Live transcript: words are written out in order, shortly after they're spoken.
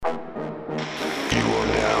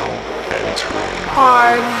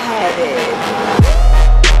hard-headed.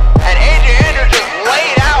 And AJ Andrews just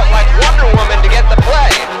laid out like Wonder Woman to get the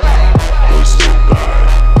play. Hosted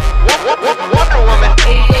by Wonder Woman.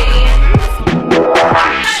 AJ Andrews.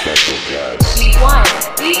 Special Guest. The one,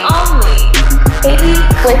 the only. Katie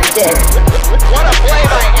Clifton. What a play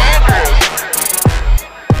by Andrews.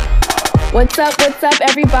 What's up,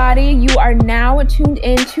 everybody? You are now tuned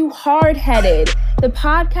in to Hard Headed, the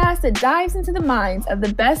podcast that dives into the minds of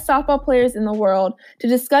the best softball players in the world to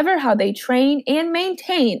discover how they train and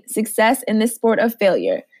maintain success in this sport of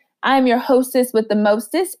failure. I am your hostess with the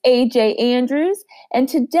mostest, AJ Andrews, and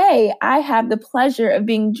today I have the pleasure of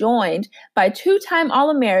being joined by two-time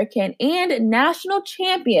All-American and national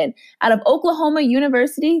champion out of Oklahoma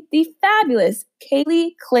University, the fabulous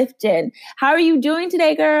Kaylee Clifton. How are you doing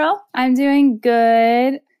today, girl? I'm doing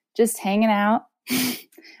good. Just hanging out.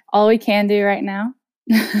 All we can do right now.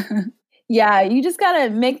 Yeah, you just got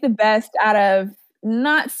to make the best out of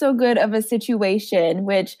not so good of a situation,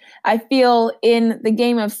 which I feel in the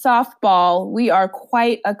game of softball, we are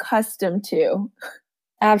quite accustomed to.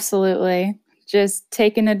 Absolutely. Just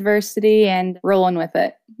taking adversity and rolling with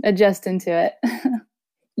it, adjusting to it.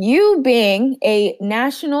 You being a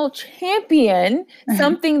national champion,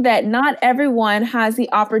 something that not everyone has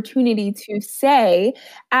the opportunity to say,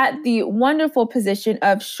 at the wonderful position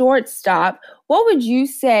of shortstop, what would you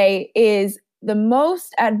say is the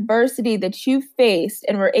most adversity that you faced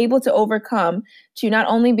and were able to overcome to not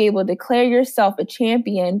only be able to declare yourself a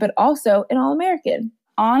champion, but also an All-American?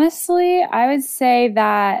 Honestly, I would say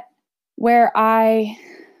that where I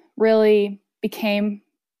really became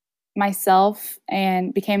myself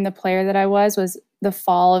and became the player that I was the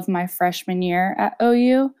fall of my freshman year at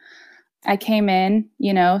OU. I came in,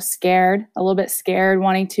 scared, a little bit scared,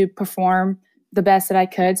 wanting to perform the best that I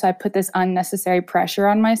could. So I put this unnecessary pressure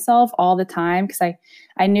on myself all the time because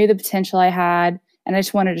I knew the potential I had and I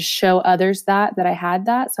just wanted to show others that I had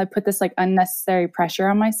that. So I put this unnecessary pressure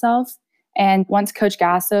on myself. And once Coach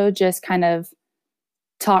Gasso just kind of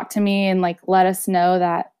talked to me and let us know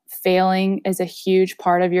that failing is a huge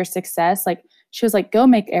part of your success. She was like, go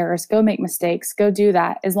make errors, go make mistakes, go do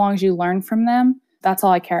that. As long as you learn from them, that's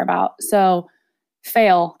all I care about. So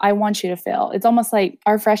fail. I want you to fail. It's almost like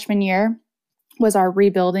our freshman year was our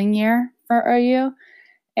rebuilding year for OU.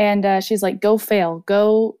 And she's like, go fail,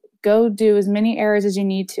 go do as many errors as you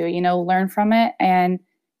need to, learn from it and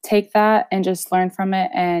take that and just learn from it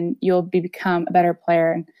and you'll become a better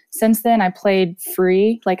player. And since then I played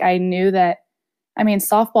free. I knew that,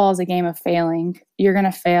 softball is a game of failing. You're going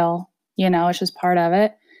to fail, it's just part of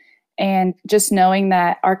it. And just knowing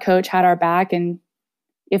that our coach had our back and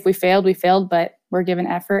if we failed, but we're given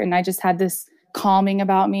effort. And I just had this calming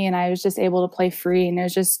about me and I was just able to play free and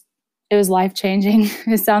it was life-changing.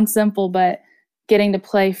 It sounds simple, but getting to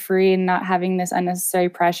play free and not having this unnecessary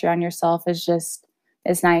pressure on yourself is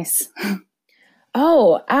nice.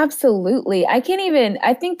 Oh, absolutely. I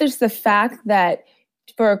think there's the fact that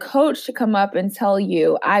for a coach to come up and tell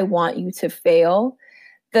you, I want you to fail,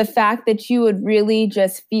 the fact that you would really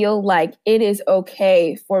just feel like it is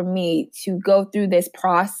okay for me to go through this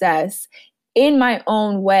process in my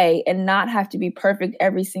own way and not have to be perfect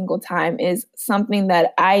every single time is something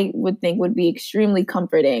that I would think would be extremely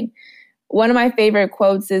comforting. One of my favorite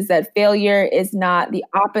quotes is that failure is not the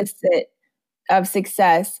opposite of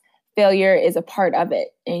success. Failure is a part of it.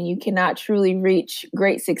 And you cannot truly reach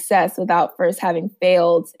great success without first having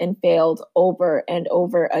failed and failed over and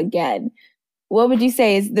over again. What would you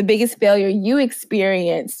say is the biggest failure you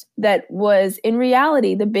experienced that was in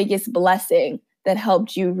reality the biggest blessing that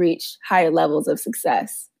helped you reach higher levels of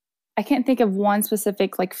success? I can't think of one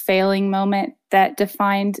specific failing moment that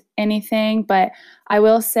defined anything, but I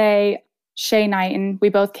will say Shay Knighton, we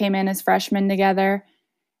both came in as freshmen together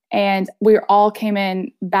and we all came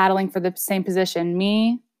in battling for the same position.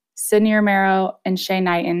 Me, Sydney Romero, and Shay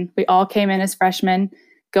Knighton. We all came in as freshmen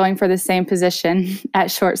going for the same position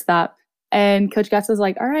at shortstop. And Coach Gatz was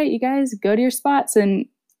like, all right, you guys go to your spots. And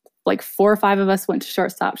 4 or 5 of us went to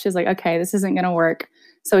shortstop. She was like, okay, this isn't going to work.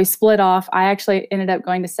 So we split off. I actually ended up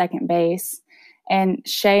going to second base. And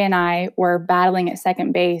Shay and I were battling at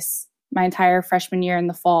second base my entire freshman year in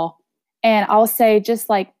the fall. And I'll say just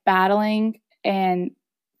battling and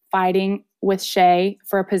fighting with Shay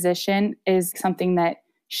for a position is something that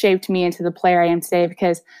shaped me into the player I am today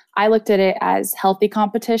because I looked at it as healthy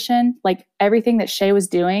competition. Everything that Shay was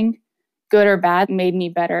doing, good or bad, made me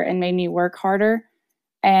better and made me work harder.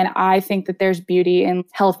 And I think that there's beauty in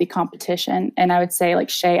healthy competition. And I would say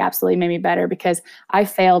Shay absolutely made me better because I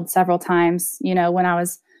failed several times, when I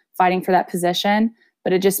was fighting for that position,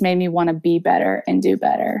 but it just made me want to be better and do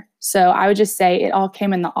better. So I would just say it all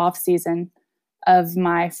came in the off season of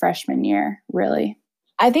my freshman year, really.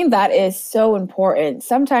 I think that is so important.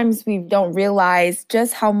 Sometimes we don't realize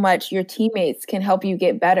just how much your teammates can help you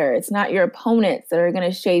get better. It's not your opponents that are going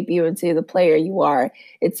to shape you into the player you are.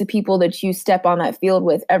 It's the people that you step on that field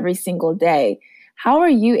with every single day. How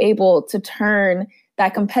are you able to turn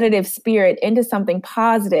that competitive spirit into something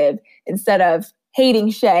positive instead of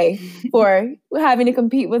hating Shay for having to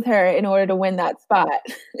compete with her in order to win that spot?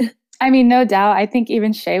 I mean, no doubt. I think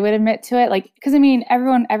even Shay would admit to it. Like, because I mean,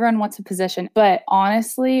 everyone wants a position, but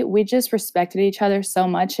honestly, we just respected each other so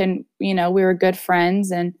much, and we were good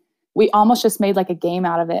friends, and we almost just made like a game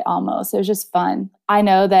out of it. Almost, it was just fun. I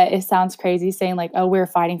know that it sounds crazy saying like, "Oh, we're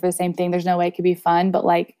fighting for the same thing." There's no way it could be fun, but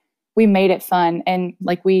like, we made it fun, and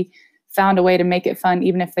like we found a way to make it fun,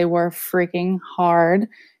 even if they were freaking hard,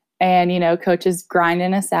 and coaches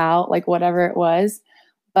grinding us out, like whatever it was.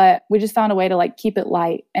 But we just found a way to like keep it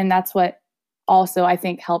light. And that's what also I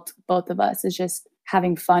think helped both of us, is just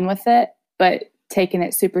having fun with it, but taking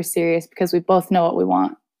it super serious because we both know what we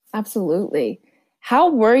want. Absolutely. How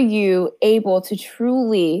were you able to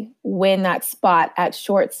truly win that spot at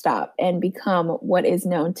shortstop and become what is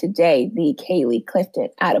known today, the Kaylee Clifton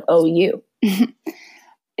out of OU?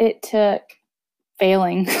 It took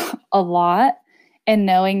failing a lot and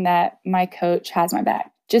knowing that my coach has my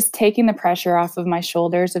back. Just taking the pressure off of my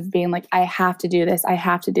shoulders of being like, I have to do this. I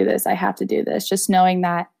have to do this. I have to do this. Just knowing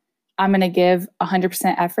that I'm going to give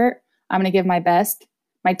 100% effort. I'm going to give my best.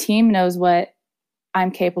 My team knows what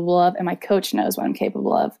I'm capable of, and my coach knows what I'm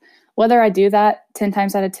capable of. Whether I do that 10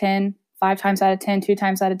 times out of 10, 5 times out of 10, 2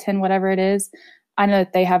 times out of 10, whatever it is, I know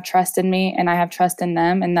that they have trust in me and I have trust in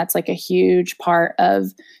them. And that's like a huge part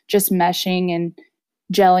of just meshing and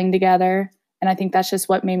gelling together. And I think that's just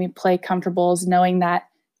what made me play comfortable, is knowing that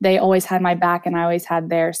they always had my back and I always had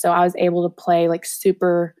theirs. So I was able to play like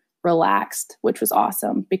super relaxed, which was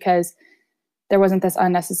awesome because there wasn't this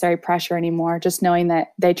unnecessary pressure anymore, just knowing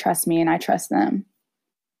that they trust me and I trust them.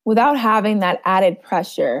 Without having that added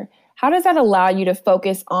pressure, how does that allow you to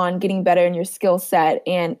focus on getting better in your skill set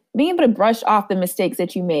and being able to brush off the mistakes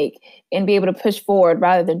that you make and be able to push forward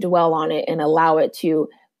rather than dwell on it and allow it to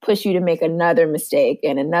push you to make another mistake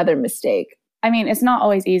and another mistake? I mean, it's not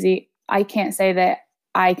always easy. I can't say that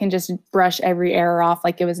I can just brush every error off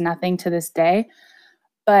like it was nothing to this day,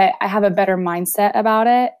 but I have a better mindset about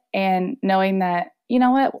it, and knowing that, you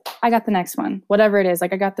know what, I got the next one, whatever it is,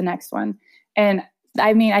 like I got the next one. And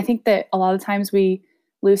I mean, I think that a lot of times we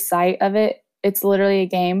lose sight of it. It's literally a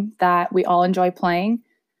game that we all enjoy playing.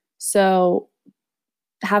 So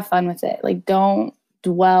have fun with it. Like, don't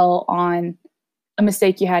dwell on a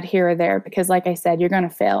mistake you had here or there, because like I said, you're going to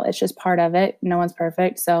fail. It's just part of it. No one's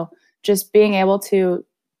perfect. So just being able to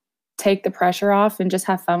take the pressure off and just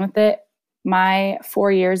have fun with it. My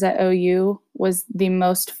 4 years at OU was the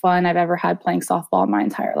most fun I've ever had playing softball in my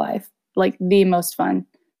entire life. Like, the most fun.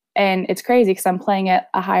 And it's crazy because I'm playing at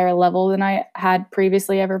a higher level than I had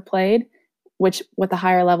previously ever played, which with a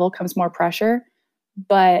higher level comes more pressure.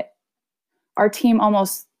 But our team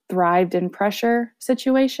almost thrived in pressure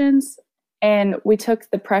situations. And we took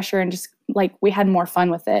the pressure and just like, we had more fun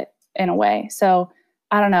with it in a way. So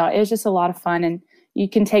I don't know. It was just a lot of fun, and you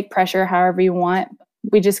can take pressure however you want.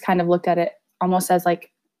 We just kind of looked at it almost as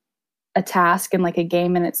like a task and like a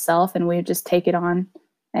game in itself, and we would just take it on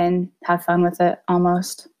and have fun with it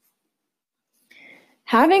almost.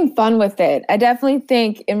 Having fun with it. I definitely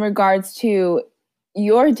think in regards to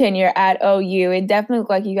your tenure at OU, it definitely looked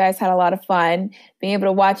like you guys had a lot of fun. Being able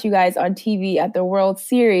to watch you guys on TV at the World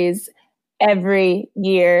Series every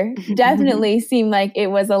year definitely seemed like it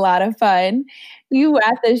was a lot of fun. You were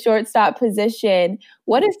at the shortstop position.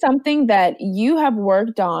 What is something that you have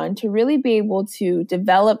worked on to really be able to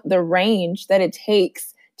develop the range that it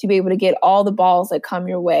takes to be able to get all the balls that come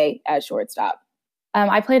your way at shortstop?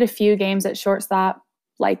 I played a few games at shortstop,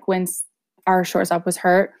 like when our shortstop was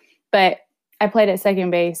hurt, but I played at second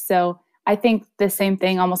base. So I think the same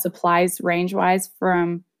thing almost applies range-wise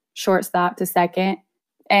from shortstop to second.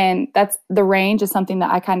 And that's the range is something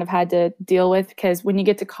that I kind of had to deal with, because when you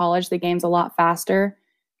get to college, the game's a lot faster.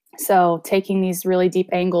 So taking these really deep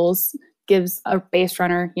angles gives a base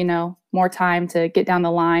runner, more time to get down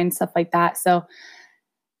the line, stuff like that. So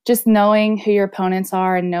just knowing who your opponents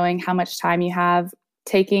are and knowing how much time you have,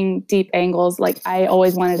 taking deep angles, like I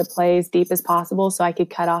always wanted to play as deep as possible so I could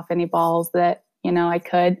cut off any balls that, I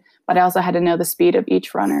could, but I also had to know the speed of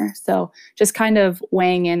each runner. So just kind of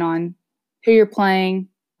weighing in on who you're playing,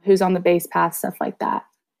 who's on the base path, stuff like that.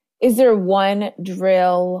 Is there one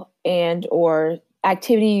drill and or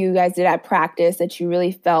activity you guys did at practice that you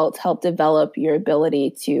really felt helped develop your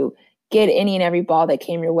ability to get any and every ball that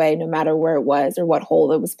came your way, no matter where it was or what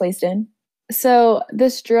hole it was placed in? So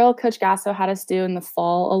this drill Coach Gasso had us do in the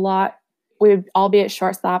fall a lot. We would all be at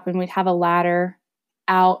shortstop and we'd have a ladder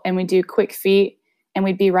out and we'd do quick feet and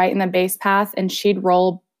we'd be right in the base path and she'd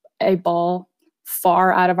roll a ball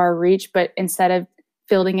far out of our reach, but instead of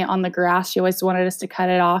fielding it on the grass, she always wanted us to cut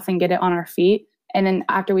it off and get it on our feet. And then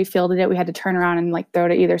after we fielded it, we had to turn around and like throw it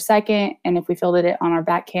to either second. And if we fielded it on our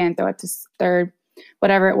backhand, throw it to third,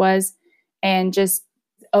 whatever it was. And just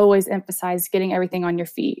always emphasize getting everything on your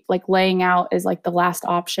feet. Like laying out is like the last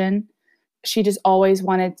option. She just always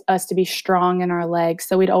wanted us to be strong in our legs.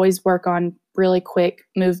 So we'd always work on really quick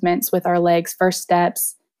movements with our legs, first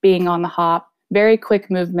steps, being on the hop, very quick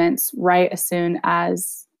movements right as soon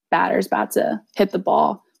as batter's about to hit the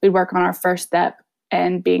ball. We'd work on our first step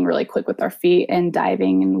and being really quick with our feet and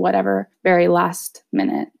diving and whatever very last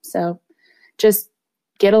minute. So just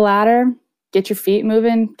get a ladder, get your feet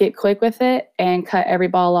moving, get quick with it, and cut every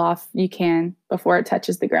ball off you can before it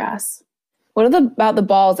touches the grass. What about the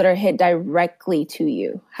balls that are hit directly to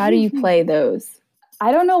you? How do you play those?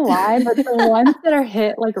 I don't know why, but the ones that are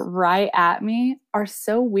hit like right at me are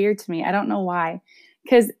so weird to me. I don't know why.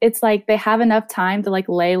 Because it's like they have enough time to like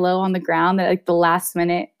lay low on the ground that like the last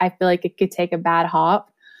minute, I feel like it could take a bad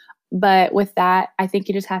hop. But with that, I think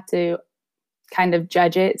you just have to kind of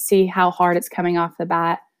judge it, see how hard it's coming off the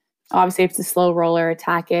bat. Obviously, if it's a slow roller,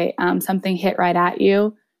 attack it. Something hit right at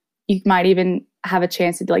you, you might even have a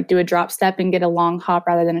chance to like do a drop step and get a long hop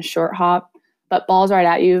rather than a short hop. But balls right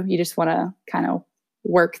at you, you just want to kind of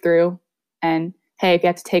work through. And hey, if you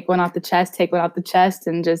have to take one off the chest, take one off the chest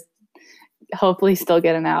and just hopefully still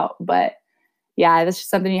get an out. But yeah, that's just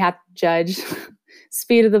something you have to judge.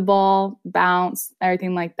 Speed of the ball, bounce,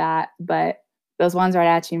 everything like that. But those ones right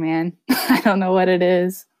at you, man. I don't know what it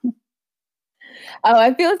is. Oh,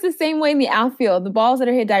 I feel it's the same way in the outfield. The balls that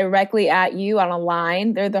are hit directly at you on a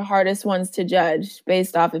line, they're the hardest ones to judge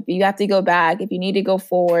based off if you have to go back, if you need to go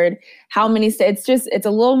forward, how many it's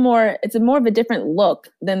more of a different look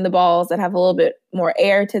than the balls that have a little bit more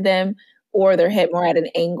air to them or they're hit more at an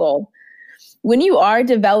angle. When you are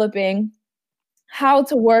developing how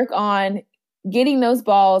to work on getting those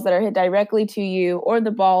balls that are hit directly to you or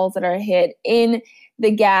the balls that are hit in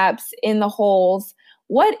the gaps, in the holes,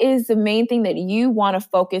 what is the main thing that you want to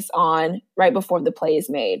focus on right before the play is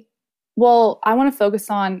made? Well, I want to focus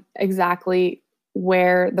on exactly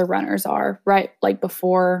where the runners are, right? Like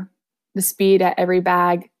before the speed at every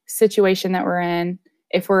bag, situation that we're in,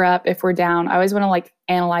 if we're up, if we're down. I always want to like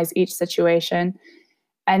analyze each situation.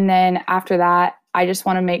 And then after that, I just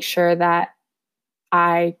want to make sure that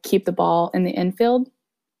I keep the ball in the infield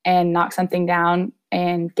and knock something down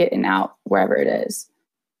and get an out wherever it is,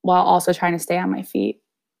 while also trying to stay on my feet.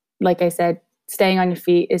 Like I said, staying on your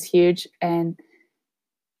feet is huge, and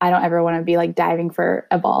I don't ever want to be like diving for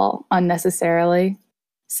a ball unnecessarily.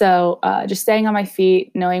 So just staying on my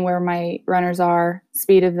feet, knowing where my runners are,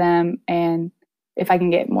 speed of them, and if I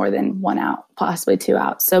can get more than one out, possibly two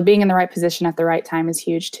outs. So being in the right position at the right time is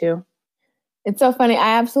huge too. It's so funny.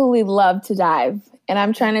 I absolutely love to dive, and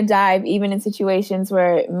I'm trying to dive even in situations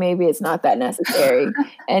where maybe it's not that necessary.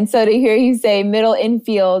 And so to hear you say middle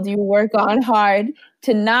infield, you work on hard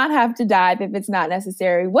to not have to dive if it's not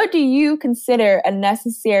necessary. What do you consider a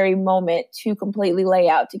necessary moment to completely lay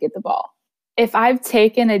out to get the ball? If I've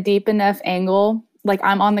taken a deep enough angle, like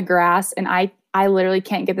I'm on the grass and I literally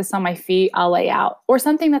can't get this on my feet, I'll lay out. Or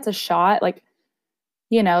something that's a shot, like,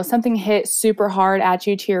 you know, something hit super hard at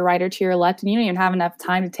you to your right or to your left, and you don't even have enough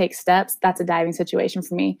time to take steps, that's a diving situation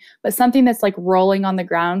for me. But something that's like rolling on the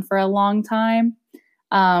ground for a long time,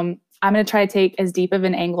 I'm going to try to take as deep of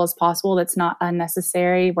an angle as possible that's not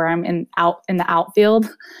unnecessary, where I'm in the outfield,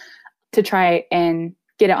 to try and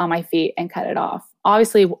get it on my feet and cut it off.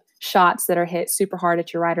 Obviously, shots that are hit super hard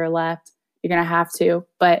at your right or left, you're going to have to.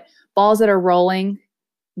 But balls that are rolling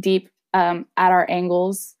deep at our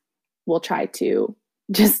angles, we'll try to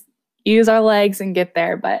just use our legs and get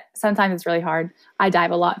there. But sometimes it's really hard. I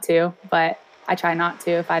dive a lot too, but I try not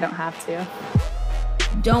to if I don't have to.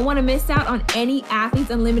 Don't want to miss out on any Athletes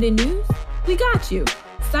Unlimited news? We got you.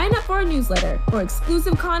 Sign up for our newsletter for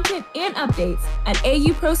exclusive content and updates at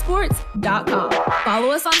auprosports.com.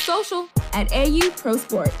 Follow us on social at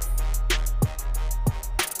auprosports.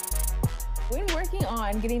 When working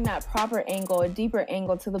on getting that proper angle, a deeper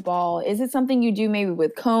angle to the ball, is it something you do maybe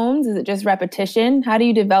with cones? Is it just repetition? How do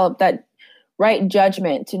you develop that right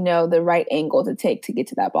judgment to know the right angle to take to get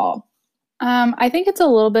to that ball? I think it's a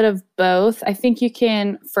little bit of both. I think you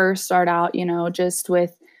can first start out, just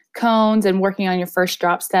with cones and working on your first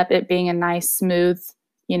drop step, it being a nice, smooth,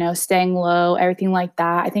 staying low, everything like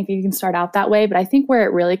that. I think you can start out that way. But I think where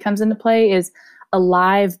it really comes into play is a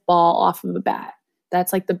live ball off of a bat.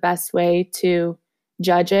 That's like the best way to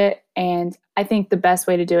judge it. And I think the best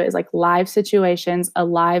way to do it is like live situations, a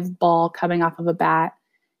live ball coming off of a bat,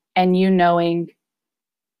 and you knowing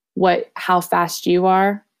how fast you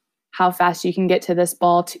are, how fast you can get to this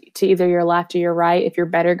ball to either your left or your right. If you're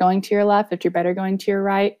better going to your left, if you're better going to your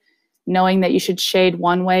right, knowing that you should shade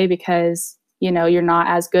one way because, you know, you're not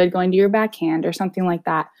as good going to your backhand or something like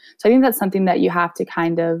that. So I think that's something that you have to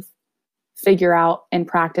kind of figure out and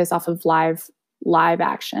practice off of live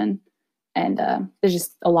action. And there's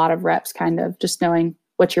just a lot of reps, kind of just knowing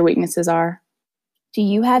what your weaknesses are. Do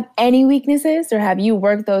you have any weaknesses, or have you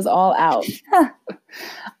worked those all out?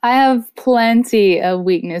 I have plenty of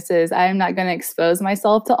weaknesses. I am not going to expose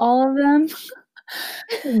myself to all of them.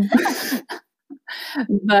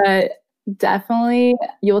 But definitely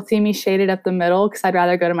you'll see me shaded up the middle because I'd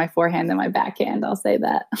rather go to my forehand than my backhand. I'll say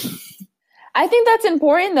that. I think that's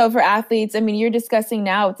important, though, for athletes. I mean, you're discussing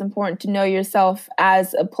now it's important to know yourself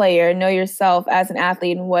as a player, know yourself as an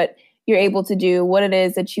athlete and what you're able to do, what it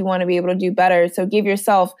is that you want to be able to do better. So give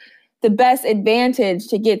yourself the best advantage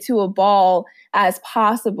to get to a ball as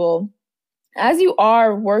possible. As you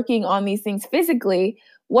are working on these things physically,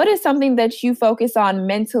 what is something that you focus on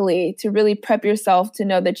mentally to really prep yourself to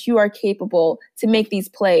know that you are capable to make these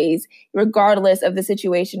plays, regardless of the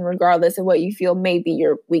situation, regardless of what you feel may be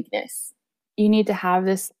your weakness? You need to have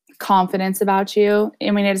this confidence about you.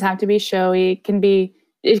 I mean, it doesn't have to be showy.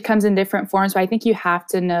 It comes in different forms, but I think you have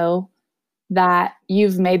to know that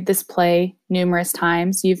you've made this play numerous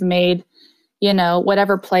times. You've made, you know,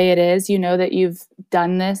 whatever play it is, you know that you've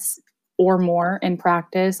done this or more in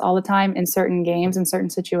practice all the time in certain games, in certain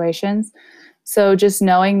situations. So just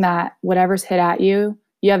knowing that whatever's hit at you,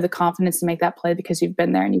 you have the confidence to make that play because you've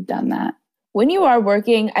been there and you've done that. When you are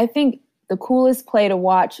working, I think the coolest play to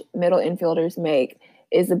watch middle infielders make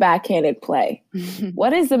is the backhanded play.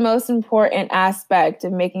 What is the most important aspect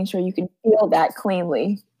of making sure you can feel that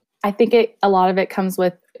cleanly? I think a lot of it comes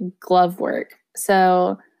with glove work.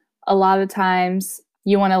 So a lot of times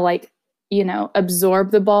you want to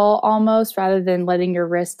absorb the ball almost rather than letting your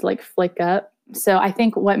wrist flick up. So I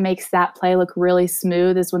think what makes that play look really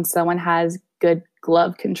smooth is when someone has good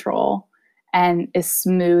glove control and is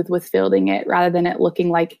smooth with fielding it rather than it looking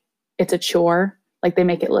like it's a chore, like they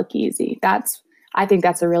make it look easy. I think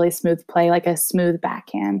that's a really smooth play, like a smooth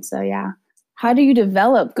backhand. So yeah. How do you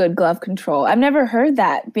develop good glove control? I've never heard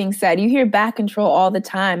that being said. You hear back control all the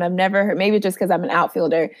time. I've never heard, maybe just because I'm an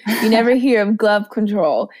outfielder, you never hear of glove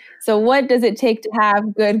control. So what does it take to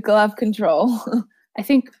have good glove control? I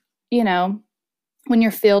think, when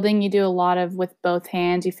you're fielding, you do a lot of with both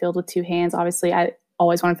hands. You field with two hands. Obviously, I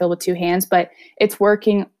always want to field with two hands, but it's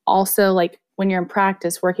working also when you're in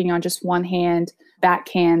practice, working on just one hand,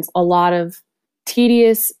 backhands, a lot of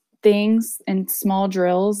tedious things and small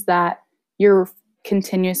drills that you're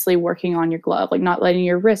continuously working on your glove, not letting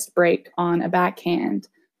your wrist break on a backhand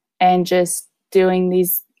and just doing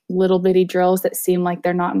these little bitty drills that seem like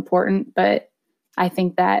they're not important. But I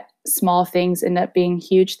think that small things end up being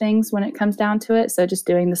huge things when it comes down to it. So just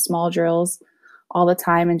doing the small drills all the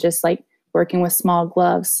time and just working with small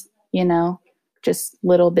gloves, just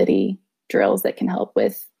little bitty drills that can help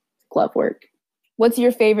with glove work. What's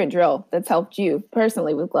your favorite drill that's helped you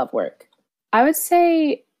personally with glove work? I would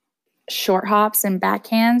say short hops and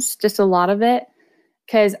backhands, just a lot of it,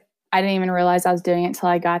 because I didn't even realize I was doing it until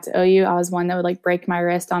I got to OU. I was one that would break my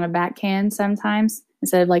wrist on a backhand sometimes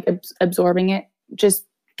instead of absorbing it, just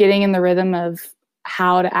getting in the rhythm of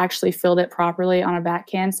how to actually field it properly on a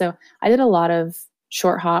backhand. So I did a lot of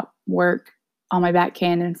short hop work on my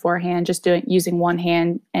backhand and forehand, just using one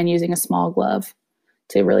hand and using a small glove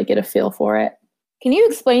to really get a feel for it. Can you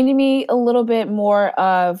explain to me a little bit more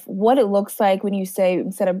of what it looks like when you say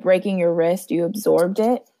instead of breaking your wrist, you absorbed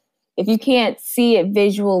it? If you can't see it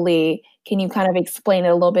visually, can you kind of explain it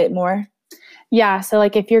a little bit more? Yeah. So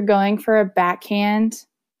if you're going for a backhand,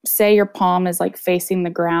 say your palm is facing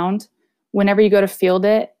the ground, whenever you go to field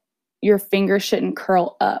it, your fingers shouldn't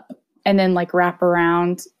curl up and then wrap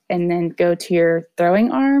around and then go to your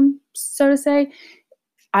throwing arm, so to say.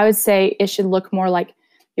 I would say it should look more like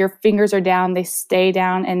your fingers are down, they stay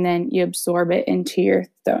down, and then you absorb it into your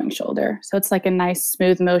throwing shoulder. So it's a nice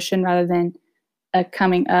smooth motion rather than a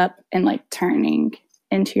coming up and turning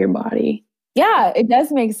into your body. Yeah, it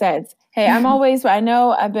does make sense. Hey, I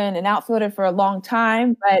know I've been an outfielder for a long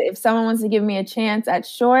time, but if someone wants to give me a chance at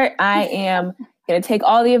short, I am going to take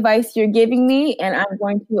all the advice you're giving me and I'm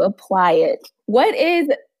going to apply it. What is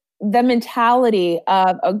the mentality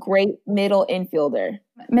of a great middle infielder?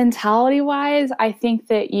 Mentality-wise, I think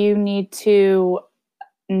that you need to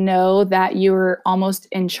know that you're almost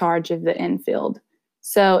in charge of the infield.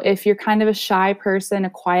 So if you're kind of a shy person, a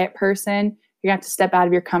quiet person, you're going to have to step out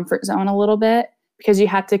of your comfort zone a little bit because you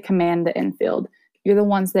have to command the infield. You're the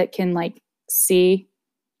ones that can like see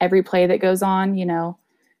every play that goes on, you know,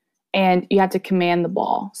 and you have to command the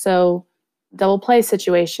ball. So double play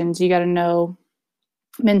situations, you got to know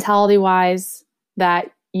mentality wise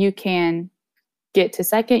that you can get to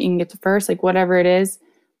second, you can get to first, like whatever it is.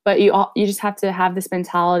 But you just have to have this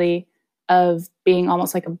mentality of being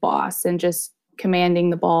almost like a boss and just commanding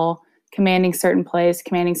the ball, commanding certain plays,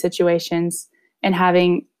 commanding situations, and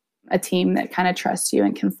having a team that kind of trusts you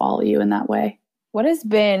and can follow you in that way. What has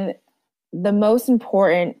been the most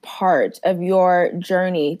important part of your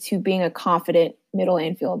journey to being a confident middle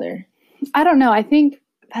infielder? I don't know. I think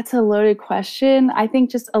that's a loaded question. I think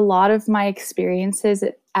just a lot of my experiences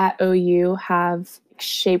at OU have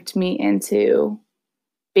shaped me into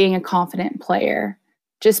being a confident player.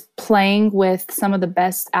 Just playing with some of the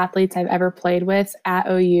best athletes I've ever played with at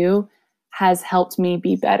OU has helped me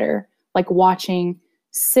be better. Like watching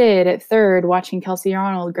Sid at third, watching Kelsey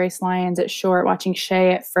Arnold, Grace Lyons at short, watching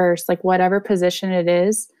Shay at first, like whatever position it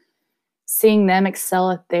is, seeing them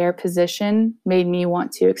excel at their position made me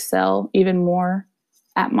want to excel even more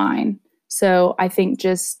at mine. So I think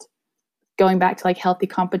just going back to like healthy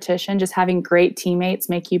competition, just having great teammates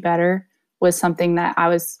make you better was something that I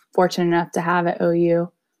was fortunate enough to have at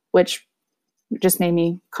OU, which just made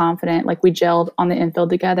me confident. Like we gelled on the infield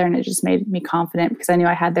together and it just made me confident because I knew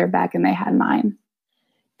I had their back and they had mine.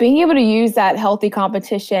 Being able to use that healthy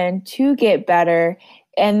competition to get better.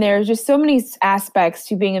 And there's just so many aspects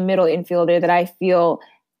to being a middle infielder that I feel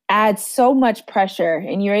adds so much pressure.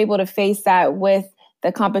 And you're able to face that with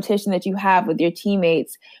the competition that you have with your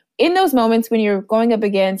teammates. In those moments when you're going up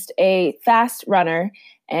against a fast runner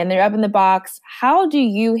and they're up in the box, how do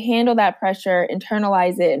you handle that pressure,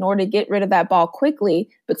 internalize it in order to get rid of that ball quickly,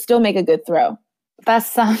 but still make a good throw? That's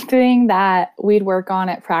something that we'd work on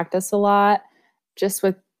at practice a lot, just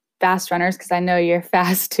with fast runners, because I know you're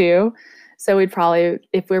fast too. So we'd probably,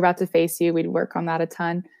 if we were about to face you, we'd work on that a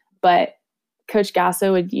ton. But Coach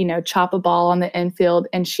Gasso would, you know, chop a ball on the infield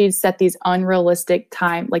and she'd set these unrealistic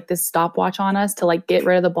time, like this stopwatch on us to like get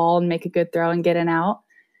rid of the ball and make a good throw and get an out.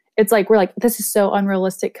 It's like, we're like, this is so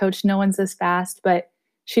unrealistic, coach. No one's this fast. But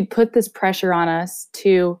she'd put this pressure on us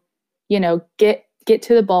to, you know, get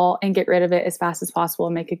to the ball and get rid of it as fast as possible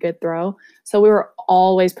and make a good throw. So we were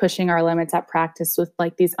always pushing our limits at practice with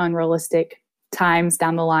like these unrealistic times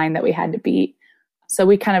down the line that we had to beat. So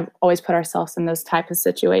we kind of always put ourselves in those type of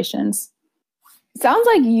situations. Sounds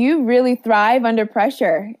like you really thrive under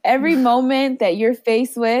pressure. Every moment that you're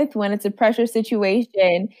faced with when it's a pressure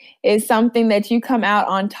situation is something that you come out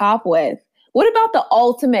on top with. What about the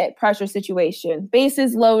ultimate pressure situation?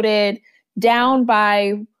 Bases loaded, down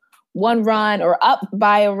by one run or up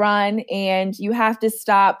by a run, and you have to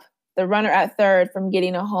stop the runner at third from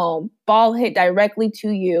getting a home. Ball hit directly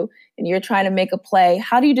to you, and you're trying to make a play.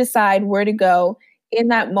 How do you decide where to go in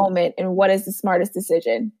that moment, and what is the smartest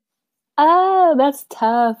decision? Oh, that's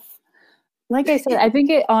tough. Like I said, I think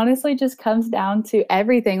it honestly just comes down to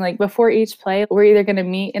everything. Like before each play, we're either going to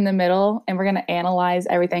meet in the middle and we're going to analyze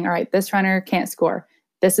everything. All right, this runner can't score.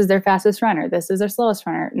 This is their fastest runner. This is their slowest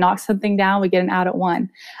runner. Knock something down, we get an out at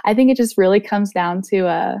one. I think it just really comes down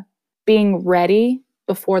to being ready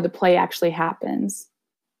before the play actually happens.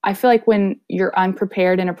 I feel like when you're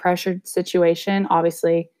unprepared in a pressured situation,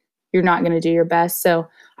 obviously you're not going to do your best. So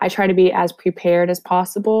I try to be as prepared as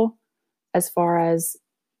possible as far as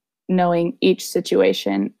knowing each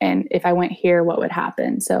situation and if I went here, what would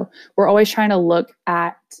happen. So we're always trying to look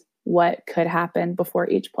at what could happen before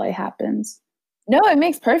each play happens. No, it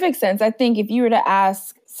makes perfect sense. I think if you were to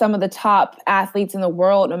ask some of the top athletes in the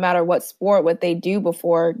world, no matter what sport, what they do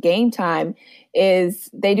before game time is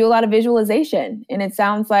they do a lot of visualization. And it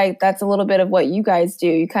sounds like that's a little bit of what you guys do.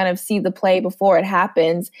 You kind of see the play before it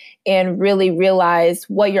happens and really realize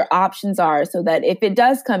what your options are so that if it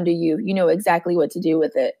does come to you, you know exactly what to do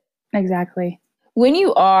with it. Exactly. When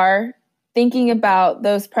you are thinking about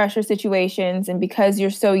those pressure situations and because you're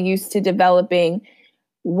so used to developing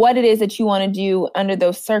what it is that you want to do under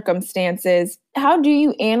those circumstances, how do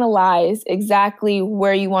you analyze exactly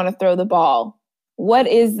where you want to throw the ball? What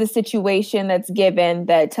is the situation that's given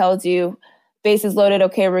that tells you bases loaded,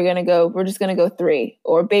 okay, we're just going to go three,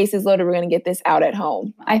 or bases loaded, we're going to get this out at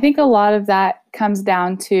home? I think a lot of that comes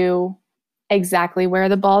down to exactly where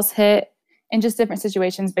the ball's hit in just different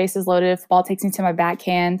situations. Bases loaded, if the ball takes me to my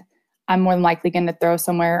backhand, I'm more than likely going to throw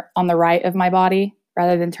somewhere on the right of my body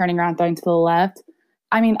rather than turning around throwing to the left.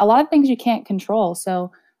 I mean, a lot of things you can't control.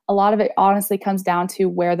 So a lot of it honestly comes down to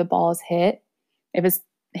where the ball is hit. If it's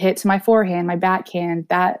hit to my forehand, my backhand,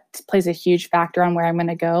 that plays a huge factor on where I'm going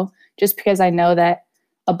to go, just because I know that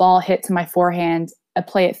a ball hit to my forehand, a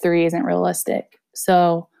play at 3 isn't realistic.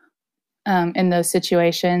 So in those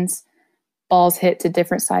situations, balls hit to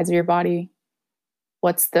different sides of your body,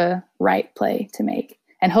 what's the right play to make?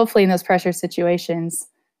 And hopefully in those pressure situations,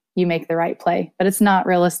 you make the right play, but it's not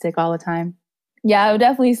realistic all the time. Yeah, I would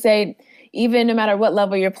definitely say even no matter what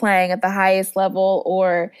level you're playing, at the highest level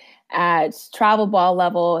or at travel ball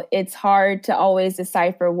level, it's hard to always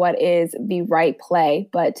decipher what is the right play.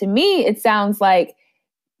 But to me, it sounds like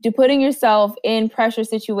putting yourself in pressure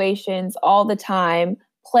situations all the time,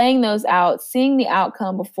 playing those out, seeing the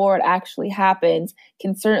outcome before it actually happens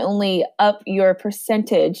can certainly up your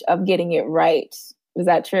percentage of getting it right. Is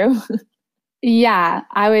that true? Yeah,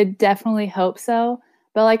 I would definitely hope so.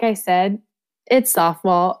 But like I said, it's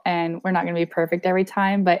softball and we're not going to be perfect every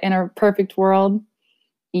time. But in a perfect world,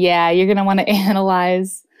 yeah, you're going to want to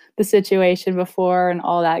analyze the situation before and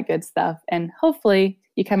all that good stuff. And hopefully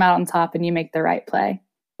you come out on top and you make the right play.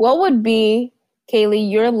 What would be, Kaylee,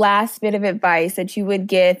 your last bit of advice that you would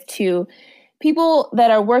give to people that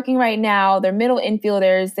are working right now? They're middle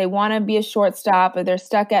infielders. They want to be a shortstop, or they're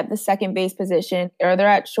stuck at the second base position, or they're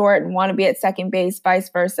at short and want to be at second base, vice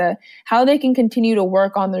versa. How they can continue to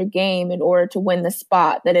work on their game in order to win the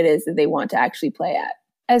spot that it is that they want to actually play at.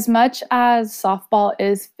 As much as softball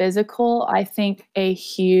is physical, I think a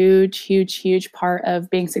huge part of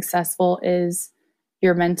being successful is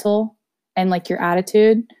your mental and like your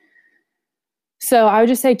attitude. So I would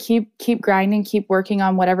just say keep grinding, keep working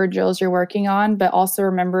on whatever drills you're working on, but also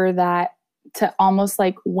remember that to almost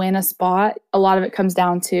like win a spot, a lot of it comes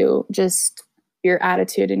down to just your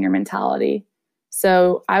attitude and your mentality.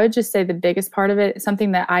 So I would just say the biggest part of it,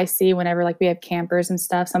 something that I see whenever like we have campers and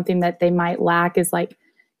stuff, something that they might lack is like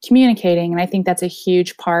communicating. And I think that's a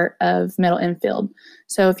huge part of middle infield.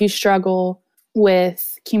 So if you struggle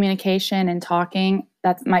with communication and talking,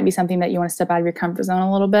 that might be something that you want to step out of your comfort zone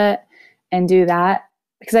a little bit and do that.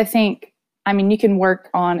 Because I think, I mean, you can work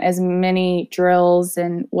on as many drills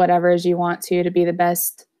and whatever as you want to be the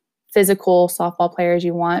best physical softball player as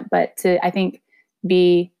you want. But to, I think,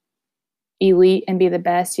 be elite and be the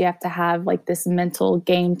best, you have to have like this mental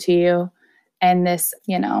game to you and this,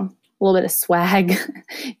 you know, a little bit of swag,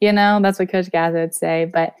 you know, that's what Coach Gaza would say.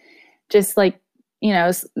 But just like, you know,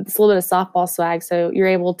 it's a little bit of softball swag. So you're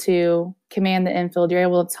able to command the infield, you're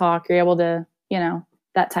able to talk, you're able to, you know,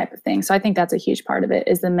 that type of thing. So I think that's a huge part of it,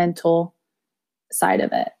 is the mental side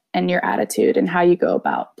of it and your attitude and how you go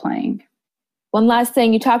about playing. One last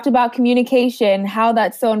thing, you talked about communication, how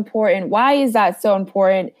that's so important. Why is that so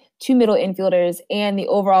important to middle infielders and the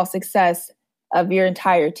overall success of your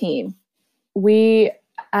entire team? We,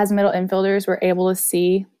 as middle infielders, were able to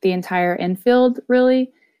see the entire infield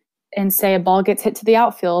really, and say a ball gets hit to the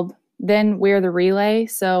outfield, then we're the relay.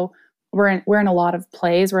 So we're in a lot of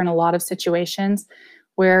plays, we're in a lot of situations.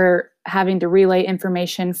 We're having to relay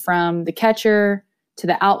information from the catcher to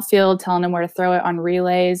the outfield, telling them where to throw it on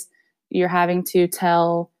relays. You're having to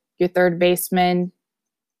tell your third baseman.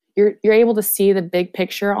 You're able to see the big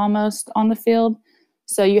picture almost on the field.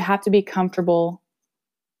 So you have to be comfortable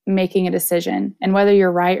making a decision. And whether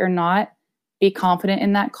you're right or not, be confident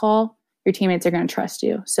in that call. Your teammates are going to trust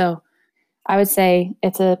you. So I would say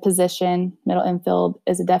it's a position, middle infield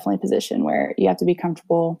is definitely a position where you have to be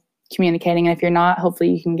comfortable communicating. And if you're not,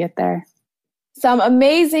 hopefully you can get there. Some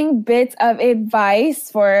amazing bits of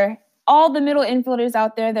advice for all the middle infielders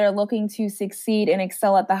out there that are looking to succeed and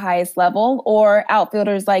excel at the highest level, or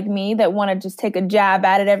outfielders like me that want to just take a jab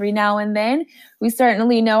at it every now and then. We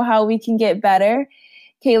certainly know how we can get better.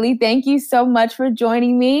 Kaylee, thank you so much for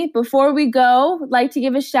joining me. Before we go, I'd like to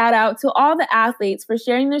give a shout out to all the athletes for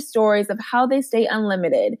sharing their stories of how they stay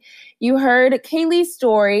unlimited. You heard Kaylee's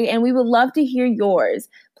story, and we would love to hear yours.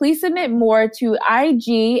 Please submit more to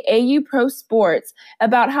IG AU Pro Sports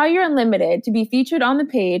about how you're unlimited to be featured on the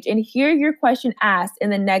page and hear your question asked in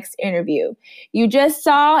the next interview. You just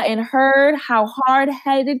saw and heard how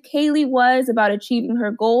hard-headed Kaylee was about achieving her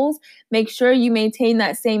goals. Make sure you maintain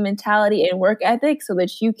that same mentality and work ethic so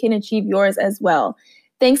that you can achieve yours as well.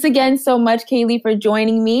 Thanks again so much, Kaylee, for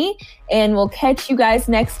joining me, and we'll catch you guys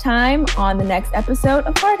next time on the next episode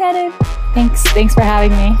of Hard Headed. Thanks for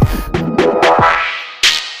having me.